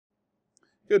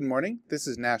Good morning, this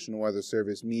is National Weather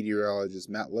Service meteorologist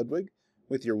Matt Ludwig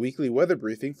with your weekly weather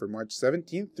briefing for March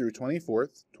 17th through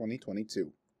 24th,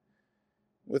 2022.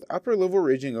 With upper level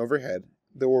ridging overhead,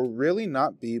 there will really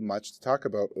not be much to talk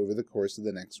about over the course of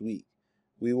the next week.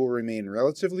 We will remain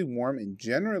relatively warm and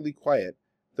generally quiet,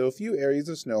 though a few areas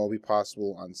of snow will be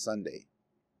possible on Sunday.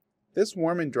 This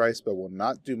warm and dry spell will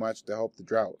not do much to help the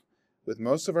drought, with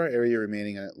most of our area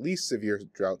remaining in at least severe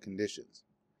drought conditions.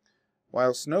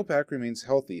 While snowpack remains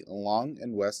healthy along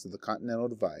and west of the Continental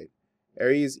Divide,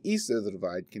 areas east of the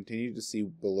Divide continue to see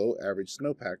below average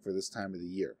snowpack for this time of the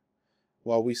year.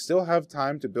 While we still have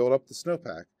time to build up the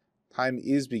snowpack, time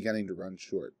is beginning to run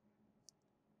short.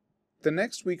 The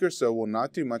next week or so will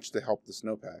not do much to help the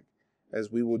snowpack,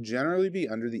 as we will generally be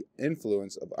under the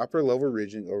influence of upper level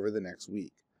ridging over the next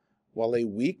week. While a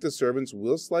weak disturbance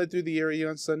will slide through the area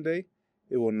on Sunday,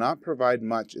 it will not provide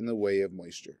much in the way of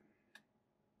moisture.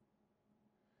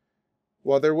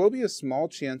 While there will be a small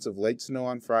chance of light snow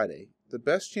on Friday, the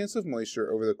best chance of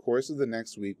moisture over the course of the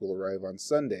next week will arrive on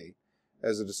Sunday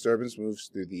as the disturbance moves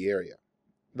through the area.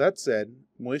 That said,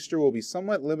 moisture will be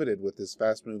somewhat limited with this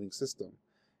fast-moving system,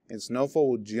 and snowfall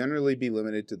will generally be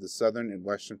limited to the southern and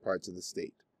western parts of the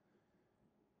state.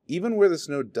 Even where the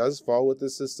snow does fall with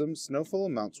this system, snowfall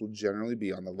amounts will generally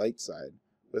be on the light side,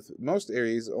 with most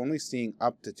areas only seeing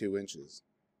up to 2 inches.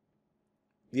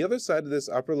 The other side of this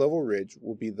upper level ridge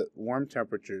will be the warm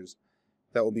temperatures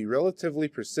that will be relatively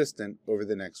persistent over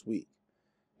the next week.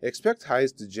 Expect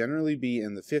highs to generally be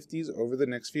in the 50s over the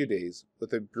next few days,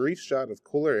 with a brief shot of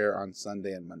cooler air on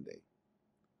Sunday and Monday.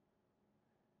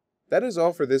 That is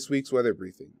all for this week's weather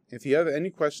briefing. If you have any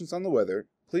questions on the weather,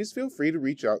 please feel free to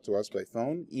reach out to us by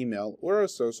phone, email, or our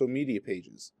social media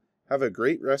pages. Have a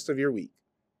great rest of your week.